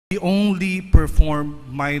we only perform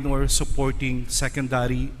minor supporting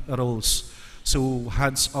secondary roles. So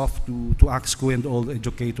hats off to ACSCU and all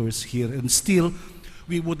educators here. And still,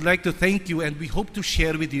 we would like to thank you, and we hope to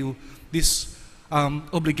share with you this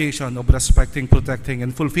obligation of respecting, protecting,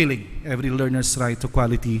 and fulfilling every learner's right to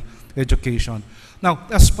quality education. Now,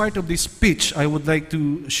 as part of this pitch, I would like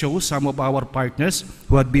to show some of our partners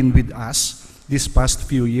who have been with us these past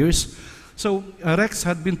few years. So, REX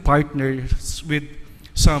had been partners with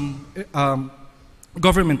some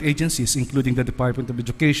government agencies, including the Department of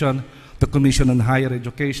Education, the Commission on Higher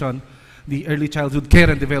Education, the Early Childhood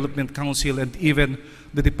Care and Development Council, and even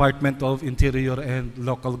the Department of Interior and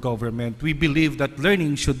Local Government. We believe that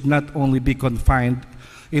learning should not only be confined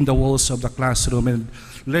in the walls of the classroom, and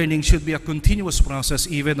learning should be a continuous process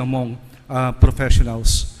even among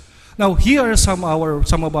professionals. Now, here are some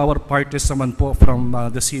of our partners naman po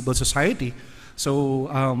from the civil society. So,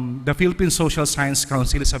 the Philippine Social Science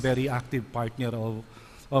Council is a very active partner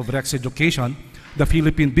of REX Education. The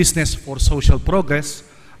Philippine Business for Social Progress,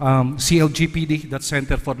 CLGPD, that's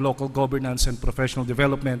Center for Local Governance and Professional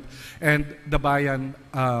Development, and the Bayan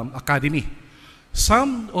Academy.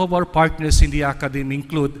 Some of our partners in the academy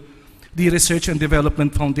include the Research and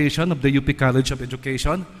Development Foundation of the UP College of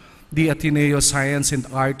Education, the Ateneo Science and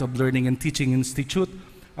Art of Learning and Teaching Institute,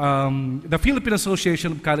 the Philippine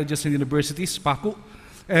Association of Colleges and Universities, PACU,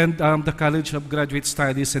 and the College of Graduate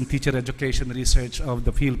Studies and Teacher Education Research of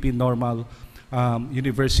the Philippine Normal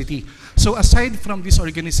University. So aside from these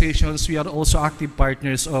organizations, we are also active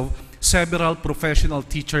partners of several professional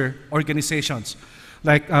teacher organizations,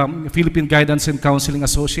 like Philippine Guidance and Counseling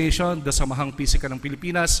Association, the Samahang Pisika ng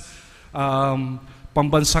Pilipinas,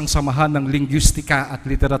 Pambansang Samahan ng Linguistika at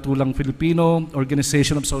Literatulang Filipino,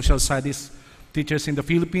 Organization of Social Studies Teachers in the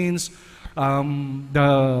Philippines,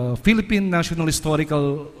 the Philippine National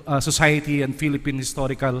Historical Society and Philippine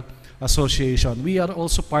Historical Association. We are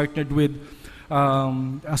also partnered with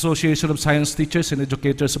Association of Science Teachers and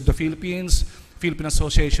Educators of the Philippines, Philippine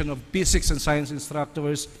Association of Physics and Science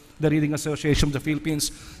Instructors, the Reading Association of the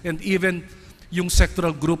Philippines, and even yung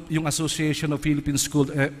sectoral group, yung Association of Philippine School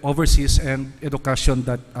Overseas and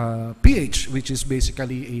Education.ph, which is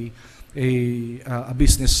basically a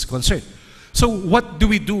business concern. So what do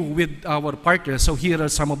we do with our partners? So here are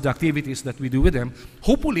some of the activities that we do with them.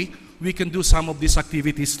 Hopefully, we can do some of these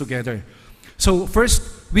activities together. So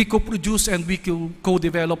first, we co-produce and we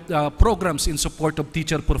co-develop programs in support of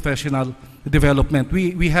teacher professional development.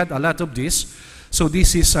 We had a lot of this. So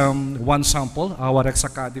this is one sample, our REX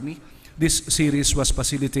Academy. This series was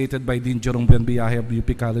facilitated by Dean Jerome Benbiahe of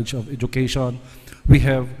UP College of Education. We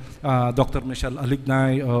have Dr. Michelle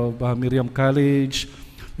Alignay of Miriam College.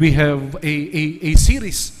 We have a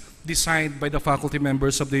series designed by the faculty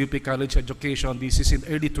members of the UP College Education. This is in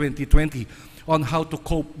early 2020 on how to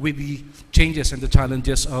cope with the changes and the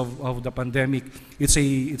challenges of the pandemic. It's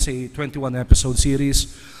a 21 episode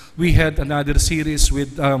series. We had another series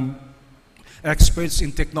with experts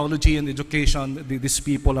in technology and education. These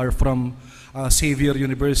people are from Xavier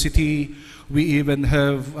University. We even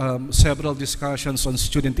have several discussions on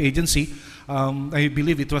student agency. I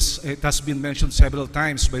believe it has been mentioned several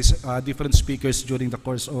times by different speakers during the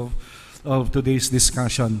course of today's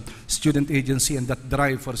discussion. Student agency and that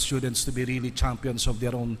drive for students to be really champions of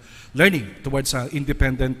their own learning towards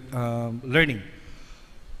independent learning.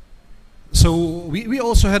 So we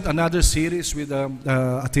also had another series with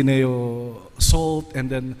Ateneo SALT, and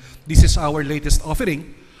then this is our latest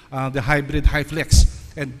offering, the hybrid HiFlex,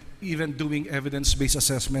 and even doing evidence-based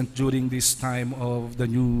assessment during this time of the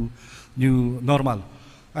new normal.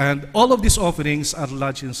 And all of these offerings are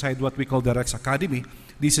lodged inside what we call the REX Academy.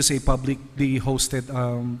 This is a publicly hosted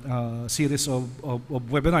series of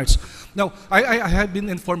webinars. Now, I have been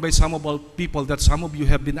informed by some of our people that some of you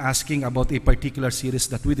have been asking about a particular series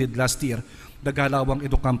that we did last year, the Galawang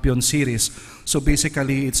Educampion series. So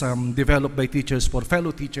basically, it's developed by teachers for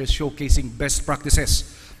fellow teachers, showcasing best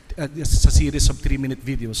practices. It's a series of 3-minute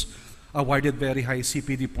videos, awarded very high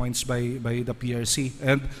CPD points by the PRC.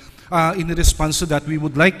 And in response to that, we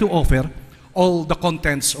would like to offer all the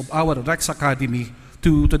contents of our REX Academy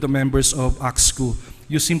to the members of ACSCU.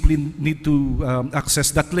 You simply need to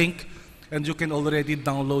access that link, and you can already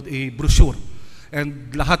download a brochure.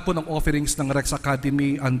 And lahat po ng offerings ng REX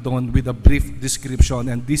Academy andon with a brief description,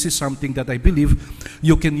 and this is something that I believe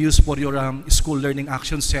you can use for your school learning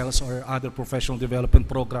action cells or other professional development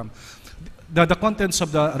program. The contents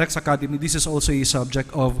of the REX Academy, this is also a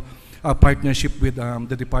subject of a partnership with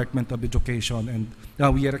the Department of Education, and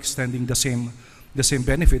we are extending the same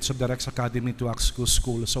benefits of the REX Academy to ACSCU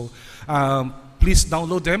school. So Please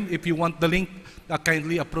download them. If you want the link,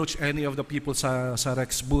 kindly approach any of the people sa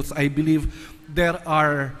Rex booth. I believe there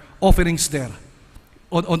are offerings there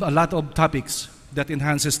on a lot of topics that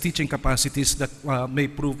enhances teaching capacities that may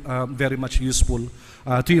prove very much useful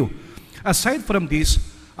to you. Aside from this,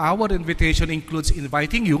 our invitation includes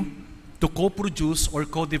inviting you to co-produce or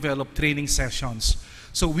co-develop training sessions.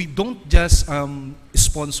 So we don't just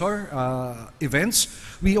sponsor events,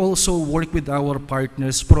 we also work with our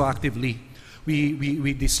partners proactively.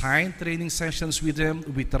 We design training sessions with them.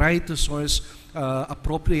 We try to source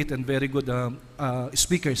appropriate and very good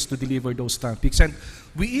speakers to deliver those topics. And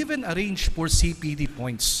we even arrange for CPD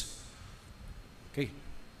points. Okay.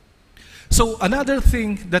 So another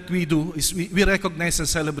thing that we do is we recognize and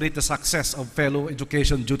celebrate the success of fellow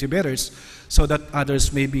education duty bearers so that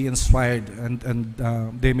others may be inspired and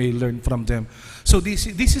they may learn from them. So this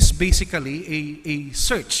is basically a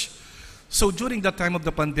search. So during that time of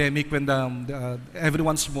the pandemic, when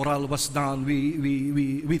everyone's morale was down,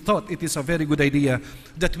 we thought it is a very good idea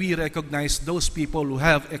that we recognize those people who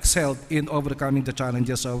have excelled in overcoming the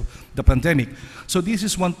challenges of the pandemic. So this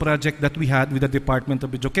is one project that we had with the Department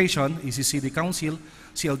of Education, ECCD Council,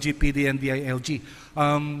 CLGPD, and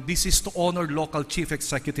DILG. This is to honor local chief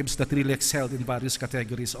executives that really excelled in various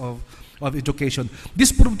categories of education.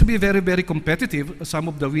 This proved to be very, very competitive. Some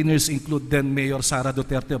of the winners include then Mayor Sara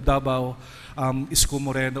Duterte of Davao, Isko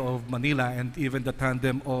Moreno of Manila, and even the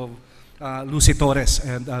tandem of Lucy Torres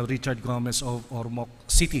and Richard Gomez of Ormoc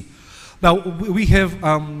City. Now, we have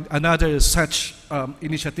another such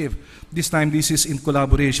initiative. This time, this is in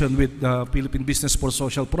collaboration with the Philippine Business for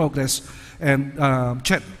Social Progress and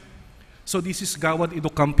CHEP. So this is Gawad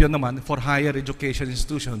Idocampio naman for higher education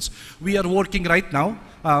institutions. We are working right now,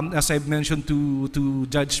 as I've mentioned to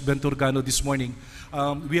Judge Benturgano this morning,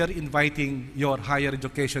 we are inviting your higher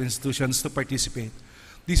education institutions to participate.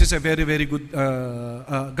 This is a very, very good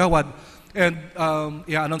Gawad. And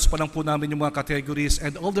i-announce pa lang po namin yung mga categories,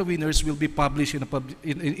 and all the winners will be published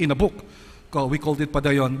in a book. We called it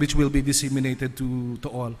Padayon, which will be disseminated to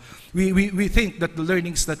all. We think that the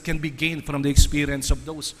learnings that can be gained from the experience of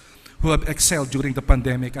those who have excelled during the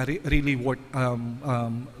pandemic are really worth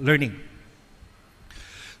learning.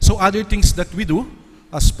 So other things that we do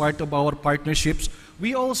as part of our partnerships,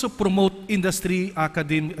 we also promote industry,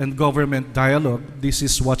 academe, and government dialogue. This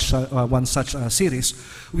is one such series.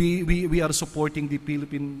 We are supporting the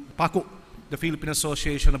Philippine PACU, the Philippine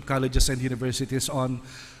Association of Colleges and Universities, on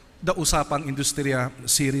the Usapang Industriya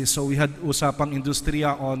series. So we had Usapang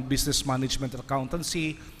Industriya on business management,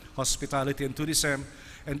 accountancy, hospitality and tourism,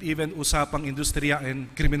 and even Usapang Industriya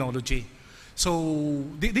and criminology. So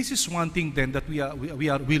this is one thing then that we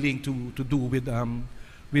are willing to do with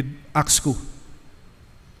ACSCU.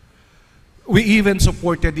 We even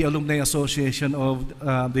supported the Alumni Association of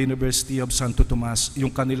the University of Santo Tomas,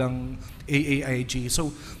 yung kanilang AAIG.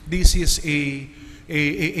 So this is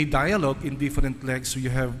a dialogue in different legs. You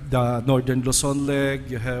have the Northern Luzon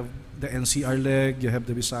leg, you have the NCR leg, you have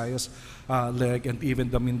the Visayas leg, and even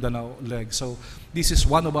the Mindanao leg. So this is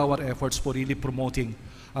one of our efforts for really promoting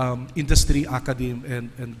industry,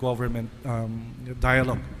 academe, and government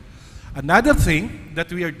dialogue. Another thing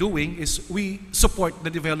that we are doing is we support the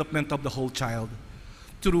development of the whole child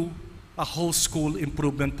through a whole school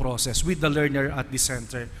improvement process with the learner at the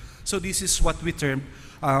center. So this is what we term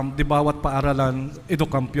the Bawat Paaralan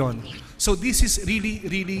Edukampiyon. So this is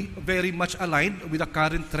really very much aligned with the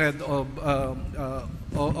current trend of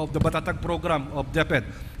the Batatag program of DepEd,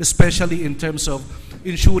 especially in terms of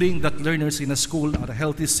ensuring that learners in a school are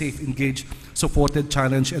healthy, safe, engaged, supported,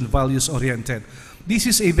 challenged, and values-oriented. This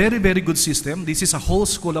is a very, very good system. This is a whole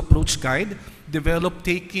school approach guide developed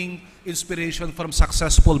taking inspiration from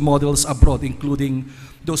successful models abroad, including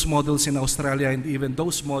those models in Australia and even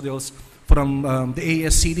those models from the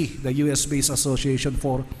ASCD, the US-based Association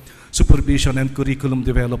for Supervision and Curriculum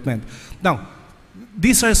Development. Now,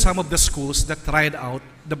 these are some of the schools that tried out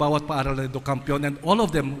the Bawat Paaralan Edukampiyon, and all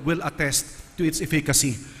of them will attest to its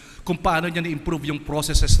efficacy. Kung paano niya na-improve yung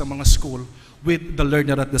processes ng mga school with the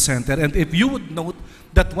learner at the center. And if you would note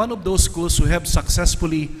that one of those schools who have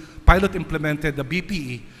successfully pilot implemented the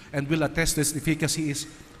BPE and will attest this efficacy is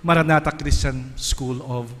Maranatha Christian School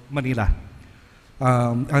of Manila,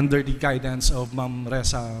 under the guidance of Ma'am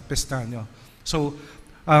Reza Pestaño. So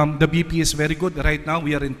the BPE is very good. Right now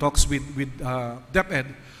we are in talks with DepEd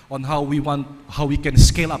on how we can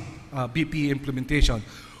scale up BPE implementation.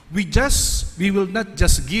 We will not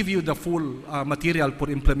just give you the full material for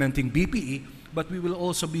implementing BPE, but we will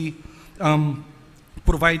also be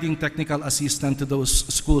providing technical assistance to those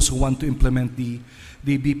schools who want to implement the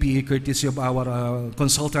BPE, courtesy of our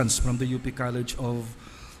consultants from the UP College of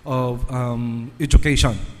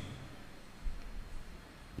education.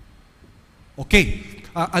 Okay.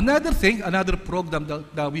 Another program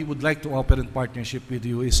that we would like to offer in partnership with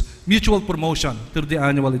you is mutual promotion through the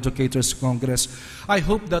Annual Educators Congress. I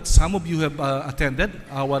hope that some of you have attended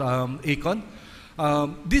our ACON.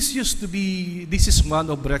 This is one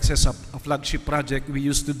of Rex's a flagship project. We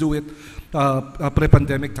used to do it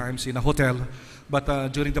pre-pandemic times in a hotel,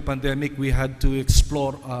 but during the pandemic we had to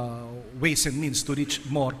explore ways and means to reach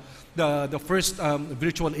more. The first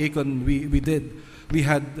virtual ACON we did, we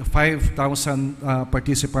had 5,000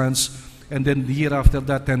 participants, and then the year after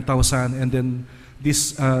that 10,000, and then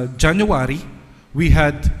this January we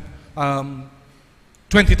had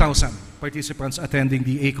 20,000 participants attending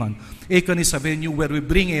the ACON. ACON is a venue where we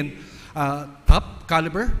bring in top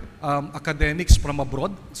caliber academics from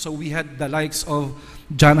abroad. So we had the likes of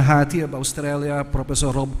John Hattie of Australia,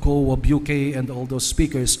 Professor Rob Coe of UK, and all those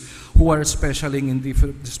speakers who are specializing in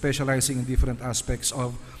different aspects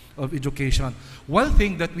of education. One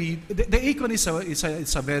thing that the ACON is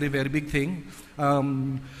a very, very big thing.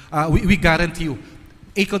 We guarantee you,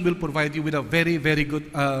 ACON will provide you with a very, very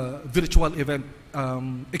good virtual event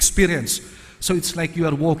experience. So it's like you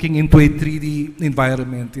are walking into a 3D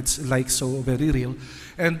environment. It's like so very real.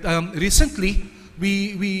 And recently,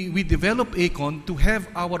 we developed ACON to have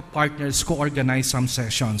our partners co-organize some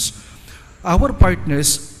sessions. Our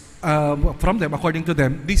partners, from them, according to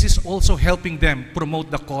them, this is also helping them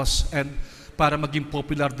promote the cause and para maging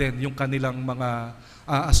popular din yung kanilang mga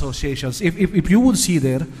associations. If you would see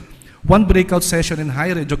there, one breakout session in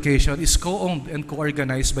higher education is co-owned and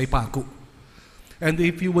co-organized by PACU. And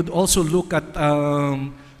if you would also look at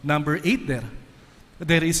number 8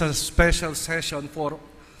 there is a special session for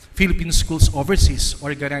Philippine schools overseas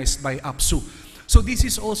organized by APSU. So this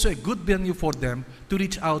is also a good venue for them to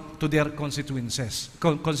reach out to their constituencies.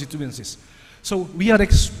 So we are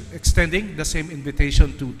extending the same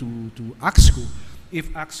invitation to ACSCU.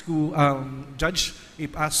 If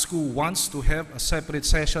ACSCU wants to have a separate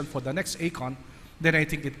session for the next ACON, then I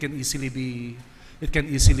think it can easily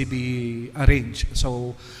be arranged.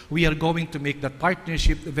 So we are going to make that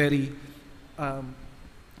partnership very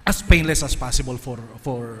as painless as possible for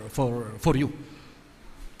you.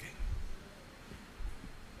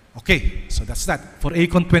 Okay, so that's that. For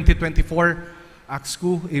ACON 2024,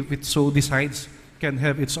 ACSCU, if it so decides, can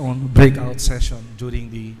have its own breakout session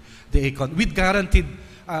during the ACON with guaranteed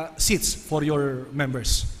seats for your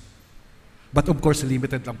members. But of course,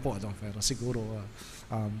 limited lang po. No? Pero siguro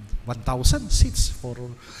 1,000 seats for...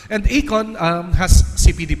 And ACON has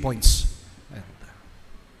CPD points.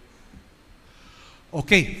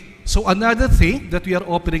 Okay, so another thing that we are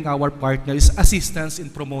offering our partners is assistance in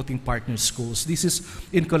promoting partner schools. This is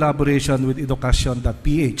in collaboration with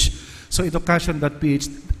Education.ph. So Education.ph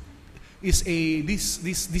is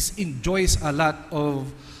this enjoys a lot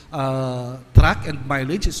of track and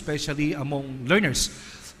mileage, especially among learners,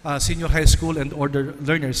 senior high school and older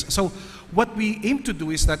learners. So what we aim to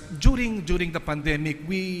do is that during the pandemic,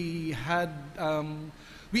 we had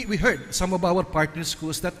we heard some of our partner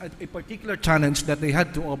schools that a particular challenge that they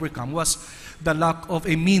had to overcome was the lack of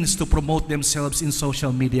a means to promote themselves in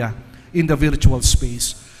social media, in the virtual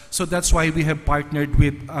space. So that's why we have partnered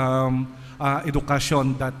with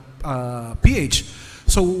Education.ph.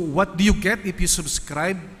 So what do you get if you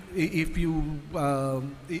subscribe, if you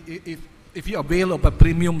avail of a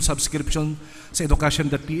premium subscription sa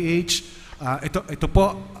Education.ph? Ito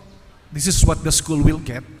po, this is what the school will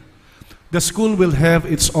get. The school will have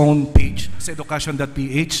its own page sa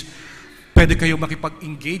Education.ph. Pwede kayo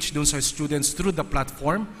makipag-engage doon sa students through the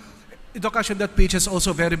platform. Education.ph is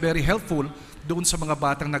also very, very helpful doon sa mga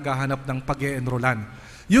batang naghahanap ng pag-e-enrollan.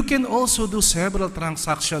 You can also do several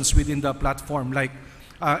transactions within the platform like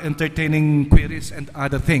entertaining queries and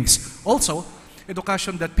other things. Also,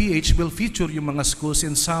 Education.ph will feature yung mga schools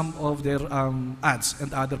in some of their ads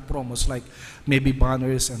and other promos like maybe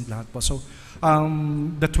banners and lahat po. So,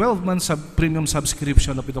 the 12-month premium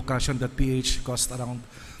subscription of Education.ph cost around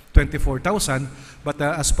 24,000, but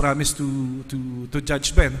as promised to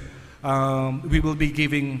Judge Ben, we will be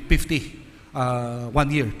giving 50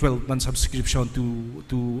 1 year 12-month subscription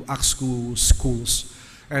to ACSCU schools,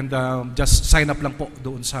 and just sign up lang po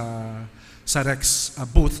doon sa Rex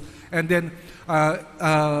booth, and then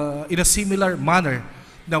in a similar manner,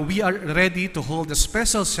 now we are ready to hold a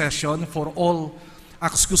special session for all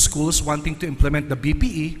ACSCU schools wanting to implement the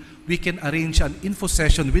BPE. We can arrange an info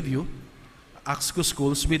session with you, ACSCU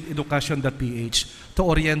schools, with Education.ph to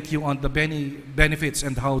orient you on the benefits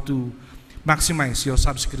and how to maximize your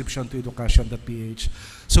subscription to Education.ph.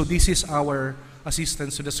 So this is our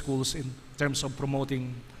assistance to the schools in terms of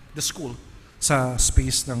promoting the school sa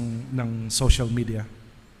space ng social media.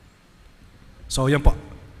 So yan po.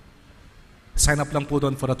 Sign up lang po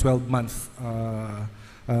doon for a 12-month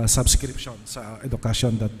subscription sa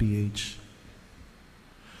education.ph.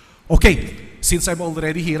 Okay, since I'm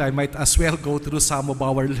already here, I might as well go through some of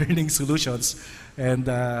our learning solutions. And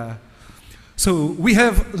so we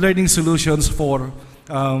have learning solutions for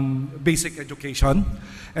basic education.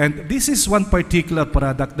 And this is one particular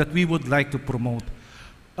product that we would like to promote.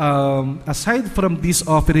 Aside from these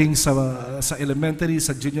offerings sa elementary,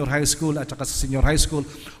 sa junior high school, at saka sa senior high school,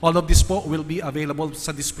 all of this po will be available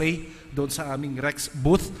sa display doon sa aming Rex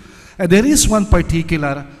booth. And there is one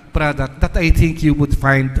particular product that I think you would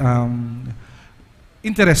find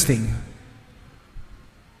interesting.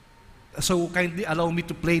 So kindly allow me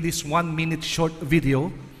to play this 1-minute short video.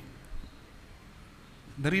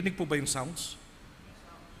 Narinig po ba yung sounds?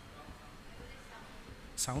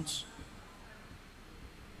 Sounds?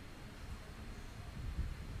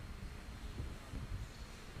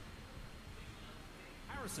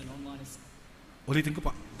 Ulitin ko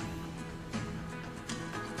pa.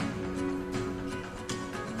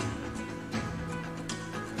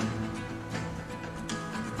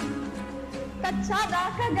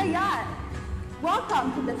 Kachada, Cagayan.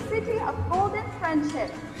 Welcome to the city of golden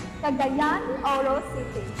friendship, Cagayan, Oro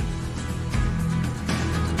City.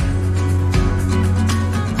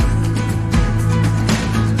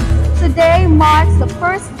 Today marks the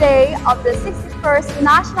first day of the 61st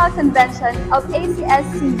National Convention of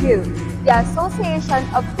ACSCU, the Association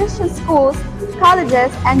of Christian Schools,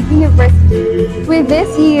 Colleges, and Universities, with this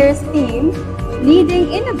year's theme, Leading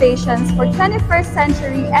Innovations for 21st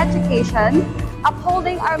Century Education,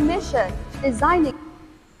 upholding our mission, designing...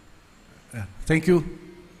 Thank you.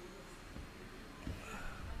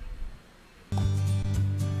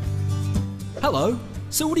 Hello.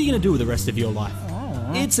 So what are you going to do with the rest of your life?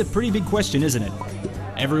 It's a pretty big question, isn't it?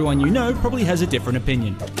 Everyone you know probably has a different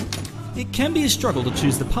opinion. It can be a struggle to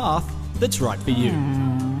choose the path that's right for you.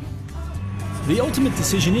 The ultimate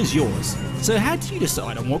decision is yours, so how do you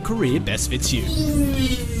decide on what career best fits you?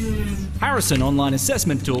 Harrison Online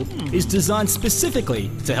Assessment Tool is designed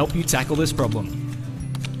specifically to help you tackle this problem.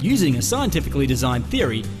 Using a scientifically designed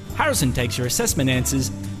theory, Harrison takes your assessment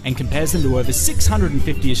answers and compares them to over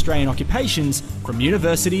 650 Australian occupations from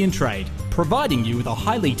university and trade, providing you with a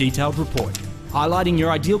highly detailed report, highlighting your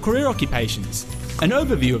ideal career occupations, an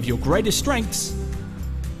overview of your greatest strengths,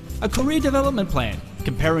 a career development plan,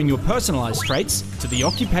 comparing your personalised traits to the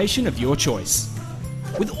occupation of your choice.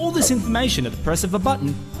 With all this information at the press of a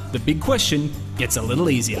button, the big question gets a little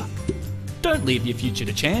easier. Don't leave your future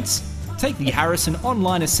to chance. Take the Harrison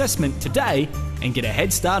Online Assessment today and get a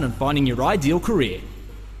head start on finding your ideal career.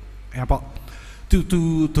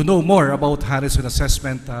 To know more about Harrison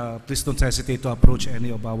Assessment, please don't hesitate to approach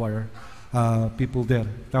any of our people there.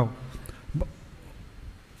 Now,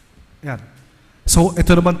 yan. So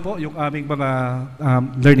ito naman po yung aming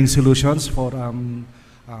mga learning solutions for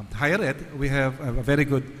higher ed. We have a very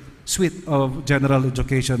good suite of general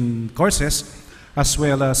education courses as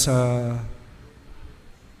well as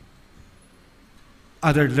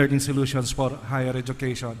other learning solutions for higher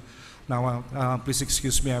education. Now, please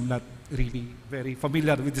excuse me, I'm not really very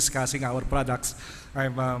familiar with discussing our products.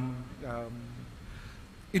 I'm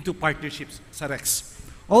into partnerships sa Rex.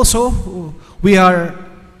 Also, we are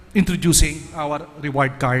introducing our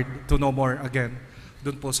reward card to know more again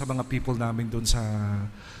doon po sa mga people namin doon sa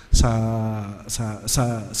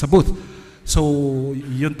booth. So,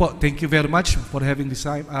 yun po. Thank you very much for having this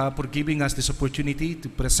time, for giving us this opportunity to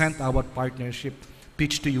present our partnership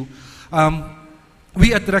pitch to you.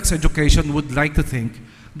 We at Rex Education would like to think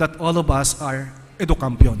that all of us are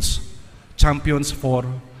educampions, champions for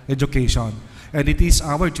education. And it is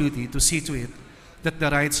our duty to see to it that the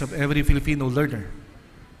rights of every Filipino learner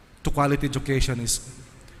to quality education is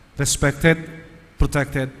respected,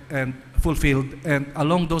 protected, and fulfilled. And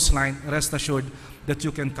along those lines, rest assured that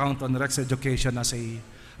you can count on Rex Education as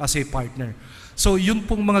a partner. So yun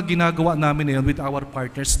pong mga ginagawa namin ngayon with our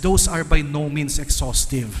partners, those are by no means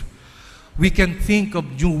exhaustive. We can think of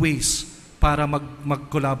new ways para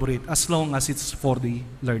mag-collaborate as long as it's for the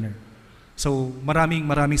learner. So maraming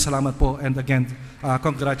salamat po, and again,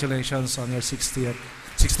 congratulations on your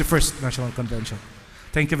 61st National Convention.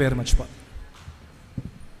 Thank you very much po.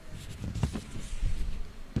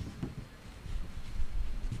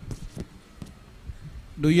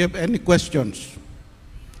 Do you have any questions?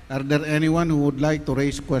 Are there anyone who would like to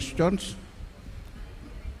raise questions?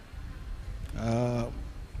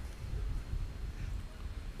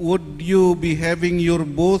 Would you be having your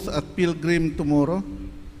booth at Pilgrim tomorrow?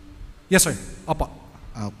 Yes, sir. Opo.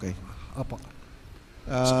 Okay. Opo.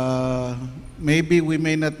 Maybe we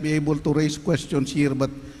may not be able to raise questions here, but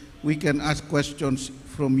we can ask questions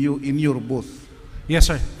from you in your booth. Yes,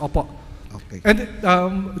 sir. Opo. Okay. And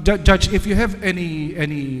Judge, if you have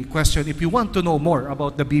any question, if you want to know more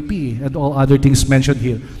about the BP and all other things mentioned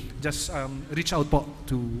here, just reach out po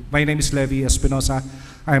to, my name is Levi Espinosa.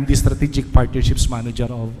 I am the Strategic Partnerships Manager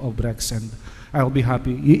of BREX, and I'll be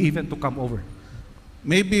happy even to come over.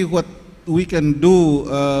 Maybe what we can do,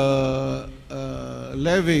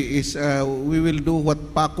 Levi, is we will do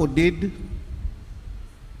what Paco did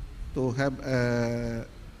to have a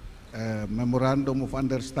memorandum of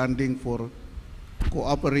understanding for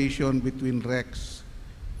cooperation between REX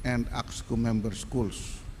and ACSCU member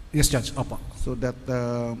schools, Yes, Judge. Opo. so that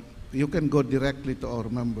you can go directly to our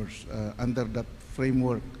members under that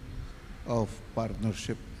framework of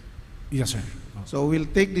partnership. Yes, sir. So we'll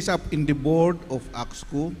take this up in the board of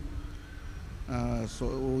ACSCU, so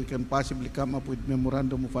we can possibly come up with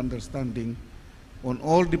memorandum of understanding on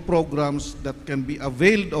all the programs that can be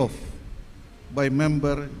availed of by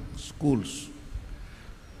member schools.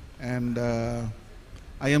 And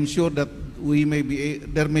I am sure that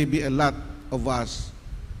there may be a lot of us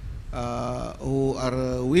who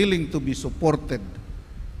are willing to be supported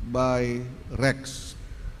by REX.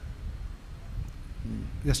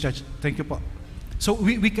 Yes, Judge. Thank you po. So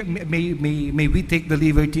we can, may we take the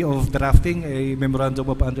liberty of drafting a memorandum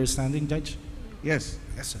of understanding, Judge? Yes,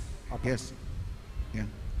 Yes, sir. yes.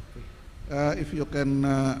 Yeah. If you can,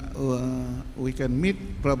 we can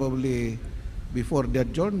meet probably before the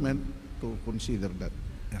adjournment to consider that.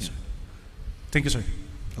 Yes, sir. Thank you, sir.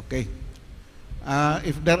 Okay.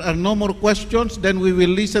 If there are no more questions, then we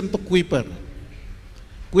will listen to Kuiper.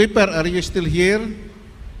 Kuiper, are you still here?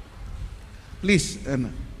 Please,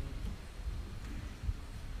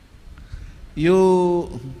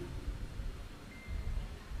 you.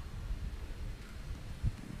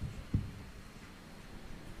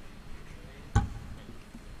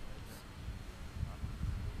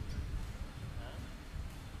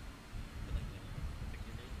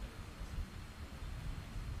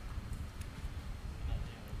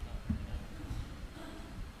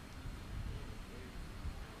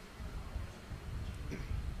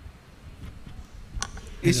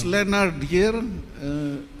 Is Leonard here?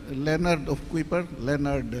 Leonard of Kuiper?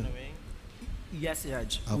 Leonard. Yes,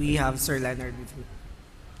 Judge. Okay. We have Sir Leonard with me.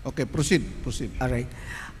 Okay, proceed. All right.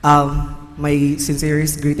 My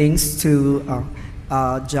sincerest greetings to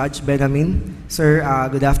Judge Benjamin. Sir,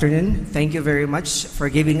 good afternoon. Thank you very much for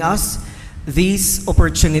giving us this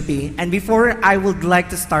opportunity. And before I would like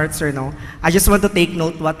to start, sir, no, I just want to take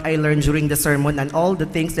note what I learned during the sermon and all the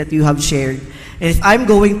things that you have shared. And if I'm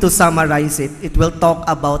going to summarize it, it will talk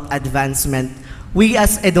about advancement. We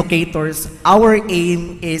as educators, our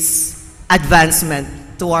aim is advancement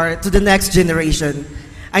to the next generation.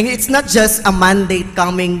 And it's not just a mandate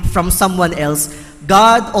coming from someone else.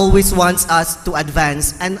 God always wants us to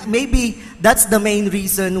advance. And maybe that's the main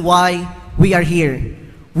reason why we are here.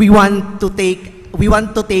 We want to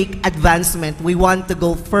take advancement. We want to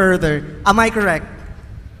go further. Am I correct?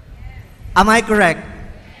 Am I correct?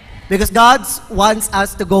 Because God wants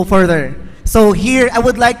us to go further. So here, I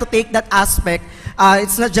would like to take that aspect.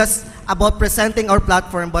 It's not just about presenting our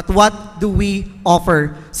platform, but what do we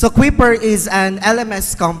offer? So Kuiper is an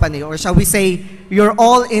LMS company, or shall we say, your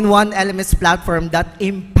all-in-one LMS platform that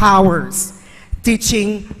empowers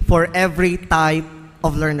teaching for every type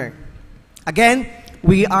of learner. Again,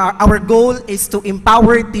 our goal is to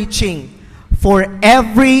empower teaching for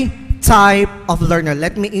every type of learner.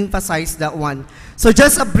 Let me emphasize that one. So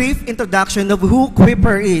just a brief introduction of who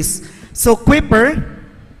Kuiper is. So Kuiper,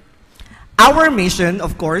 our mission,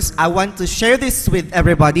 of course, I want to share this with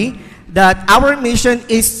everybody, that our mission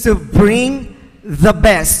is to bring the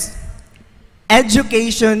best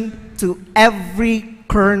education to every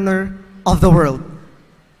corner of the world.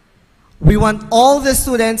 We want all the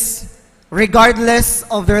students, regardless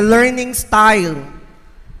of their learning style,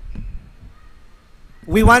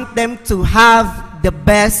 we want them to have the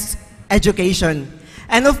best education.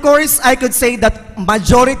 And of course, I could say that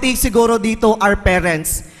majority siguro dito are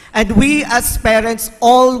parents. And we as parents,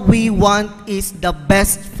 all we want is the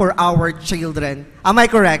best for our children. Am I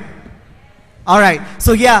correct? All right.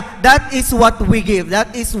 So yeah, that is what we give.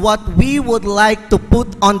 That is what we would like to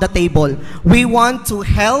put on the table. We want to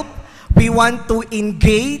help, we want to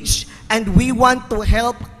engage, and we want to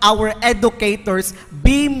help our educators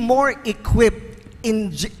be more equipped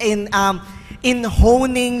in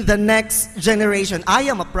honing the next generation. I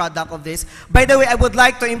am a product of this. By the way, I would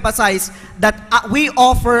like to emphasize that we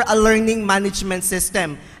offer a learning management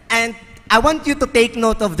system. And I want you to take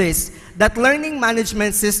note of this, that learning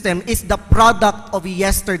management system is the product of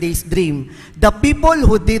yesterday's dream. The people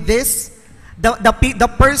who did this, the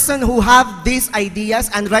person who have these ideas,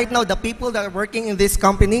 and right now the people that are working in this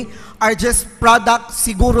company are just product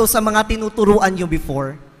siguro sa mga tinuturuan nyo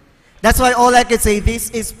before. That's why all I can say, this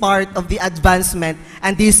is part of the advancement,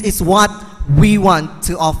 and this is what we want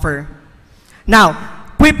to offer. Now,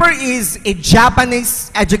 Quipper is a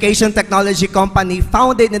Japanese education technology company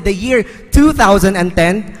founded in the year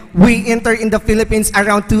 2010. We entered in the Philippines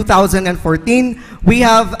around 2014. We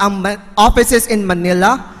have offices in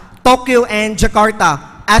Manila, Tokyo, and Jakarta.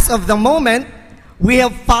 As of the moment, we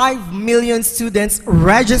have 5 million students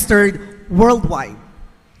registered worldwide.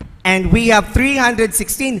 And we have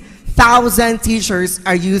 316,000 teachers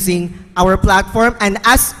are using our platform. And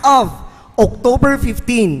as of October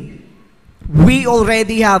 15, we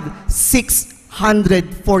already have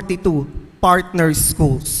 642 partner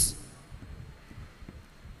schools.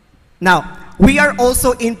 Now, we are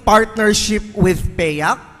also in partnership with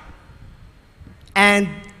PAYAC and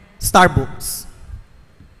Starbucks.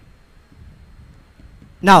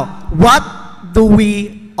 Now, what do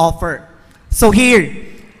we offer? So here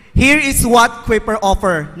is what Quipper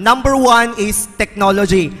offer. Number one is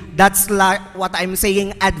technology. That's like what I'm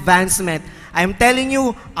saying, advancement. I'm telling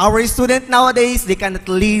you, our students nowadays, they cannot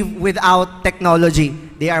live without technology.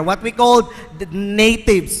 They are what we call the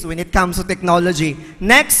natives when it comes to technology.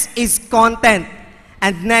 Next is content,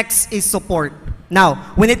 and next is support. Now,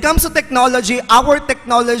 when it comes to technology, our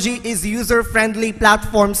technology is user-friendly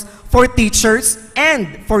platforms for teachers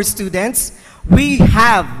and for students. We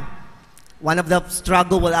have, one of the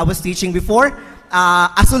struggle while I was teaching before,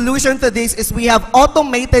 a solution to this is we have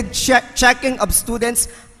automated checking of students'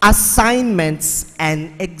 assignments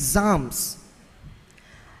and exams.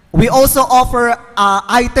 We also offer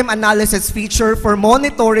item analysis feature for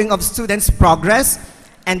monitoring of students' progress.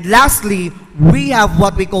 And lastly, we have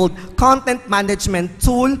what we call content management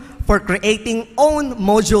tool for creating own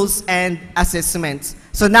modules and assessments.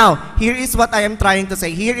 So now, here is what I am trying to say.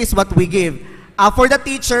 Here is what we give. For the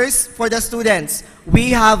teachers, for the students, we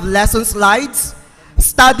have lesson slides,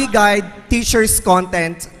 study guide, teachers'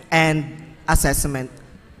 content, and assessment.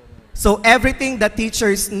 So everything that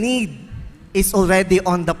teachers need is already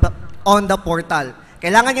on the portal.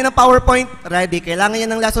 Kailangan niya ng PowerPoint? Ready. Kailangan niya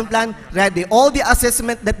ng lesson plan? Ready. All the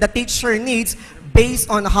assessment that the teacher needs based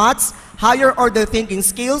on HOTS, higher order thinking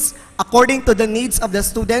skills, according to the needs of the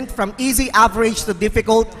student, from easy, average to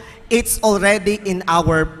difficult, it's already in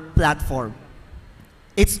our platform.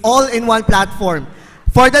 It's all in one platform.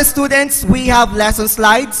 For the students, we have lesson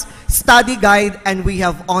slides, study guide, and we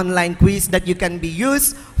have online quiz that you can be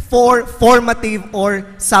used for formative or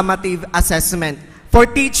summative assessment. For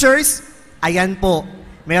teachers, ayan po,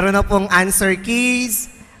 meron na pong answer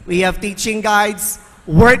keys, we have teaching guides,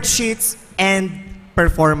 worksheets, and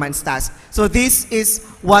performance tasks. So this is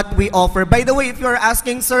what we offer. By the way, if you're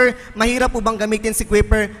asking, sir, mahirap po bang gamitin si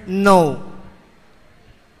Quipper? No.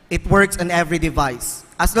 It works on every device.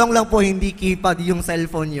 As long lang po hindi keypad yung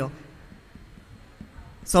cellphone nyo.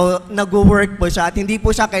 So, nag-work po siya at hindi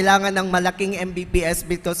po siya kailangan ng malaking Mbps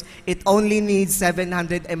because it only needs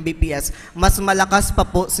 700 Mbps. Mas malakas pa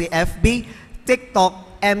po si FB,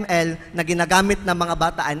 TikTok, ML na ginagamit ng mga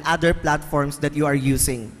bata and other platforms that you are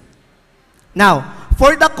using. Now,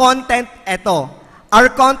 for the content, eto. Our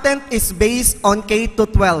content is based on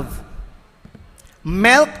K-12.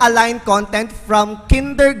 MELC-aligned content from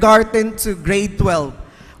kindergarten to grade 12.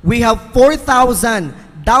 We have 4,000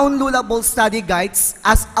 downloadable study guides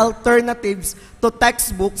as alternatives to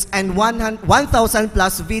textbooks and 1,000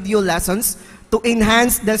 plus video lessons to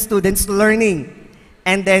enhance the students' learning.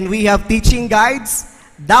 And then we have teaching guides,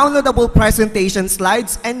 downloadable presentation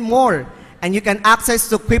slides, and more. And you can access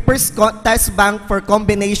to Quipper's test bank for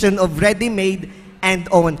combination of ready-made and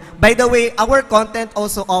own. By the way, our content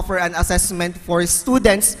also offer an assessment for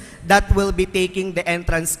students that will be taking the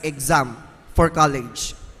entrance exam for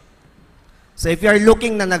college. So if you are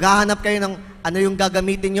looking na naghahanap kayo ng ano yung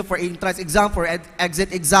gagamitin nyo for entrance exam, for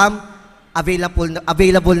exit exam,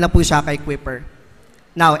 available na po siya kay Quipper.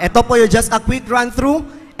 Now, ito po yung just a quick run through.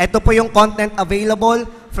 Ito po yung content available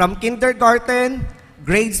from kindergarten,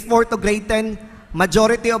 grades 4 to grade 10.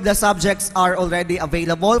 Majority of the subjects are already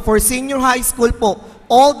available. For senior high school po,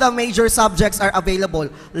 all the major subjects are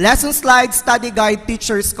available. Lesson slides, study guide,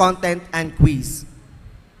 teacher's content, and quiz.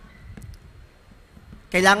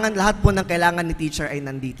 Kailangan, lahat po ng kailangan ni teacher ay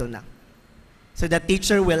nandito na. So the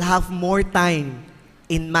teacher will have more time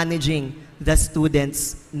in managing the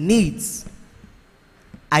students' needs.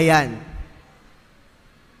 Ayan.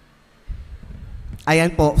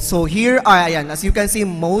 Ayan po. So here are, ayan, as you can see,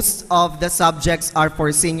 most of the subjects are for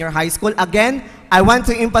senior high school. Again, I want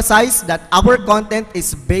to emphasize that our content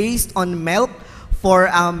is based on MELC for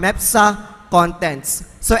MEPSA contents.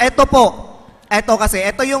 So ito po,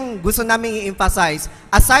 ito yung gusto namin i-emphasize.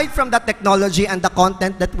 Aside from the technology and the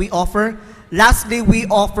content that we offer, lastly, we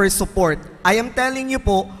offer support. I am telling you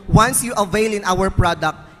po, once you avail in our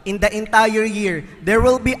product, in the entire year, there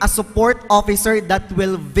will be a support officer that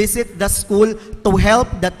will visit the school to help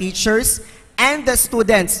the teachers and the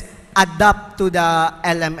students adapt to the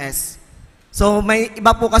LMS. So may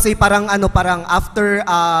iba po kasi parang after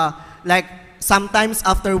like sometimes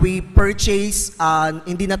after we purchase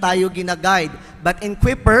hindi na tayo gina-guide, but in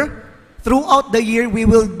Quipper throughout the year we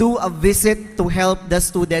will do a visit to help the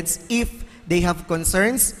students if they have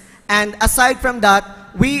concerns. And aside from that,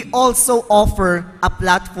 we also offer a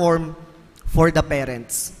platform for the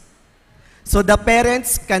parents. So the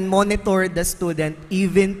parents can monitor the student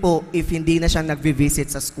even po if hindi na siya nagvi-visit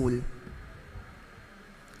sa school.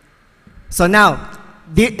 So now,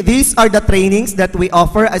 these are the trainings that we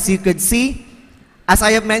offer. As you could see, as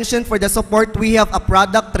I have mentioned, for the support, we have a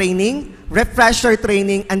product training, refresher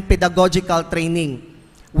training, and pedagogical training.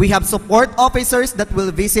 We have support officers that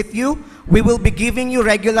will visit you. We will be giving you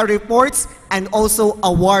regular reports and also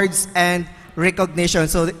awards and recognition.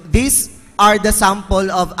 So these are the sample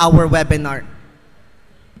of our webinar.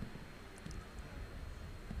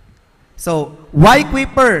 So why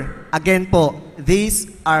Quipper? Again po,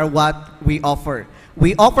 these are what we offer.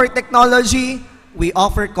 We offer technology, we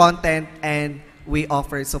offer content, and we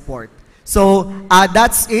offer support. So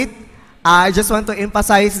that's it. I just want to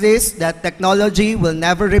emphasize this, that technology will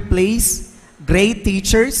never replace great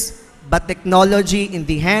teachers, but technology in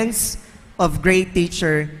the hands of great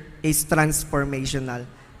teacher is transformational.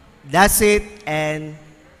 That's it, and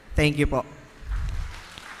thank you po.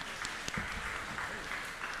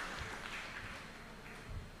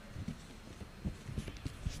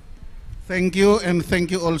 Thank you, and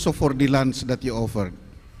thank you also for the lunch that you offered.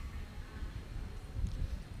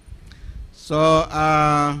 So,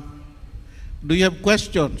 do you have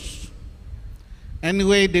questions?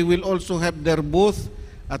 Anyway, they will also have their booth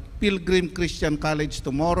at Pilgrim Christian College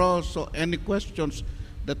tomorrow. So any questions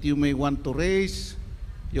that you may want to raise,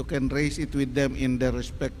 you can raise it with them in their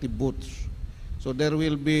respective booths. So there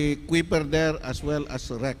will be Quipper there as well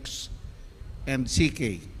as Rex and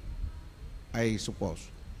CK, I suppose.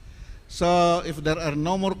 So if there are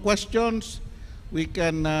no more questions, we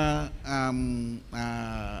can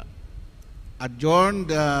adjourn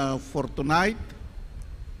for tonight.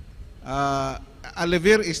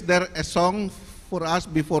 Alevir, is there a song for us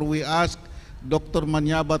before we ask Dr.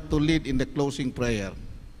 Manyaba to lead in the closing prayer?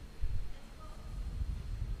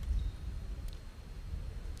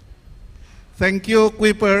 Thank you,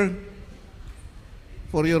 Quipper,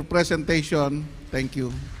 for your presentation. Thank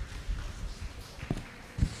you.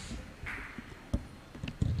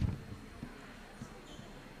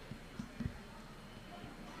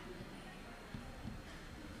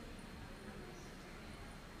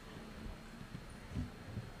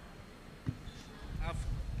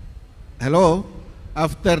 Hello?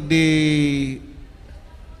 After the...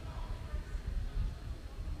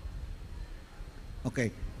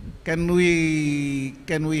 Okay. Can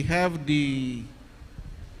we have the...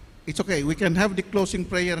 It's okay. We can have the closing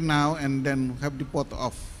prayer now and then have the pot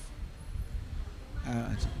off.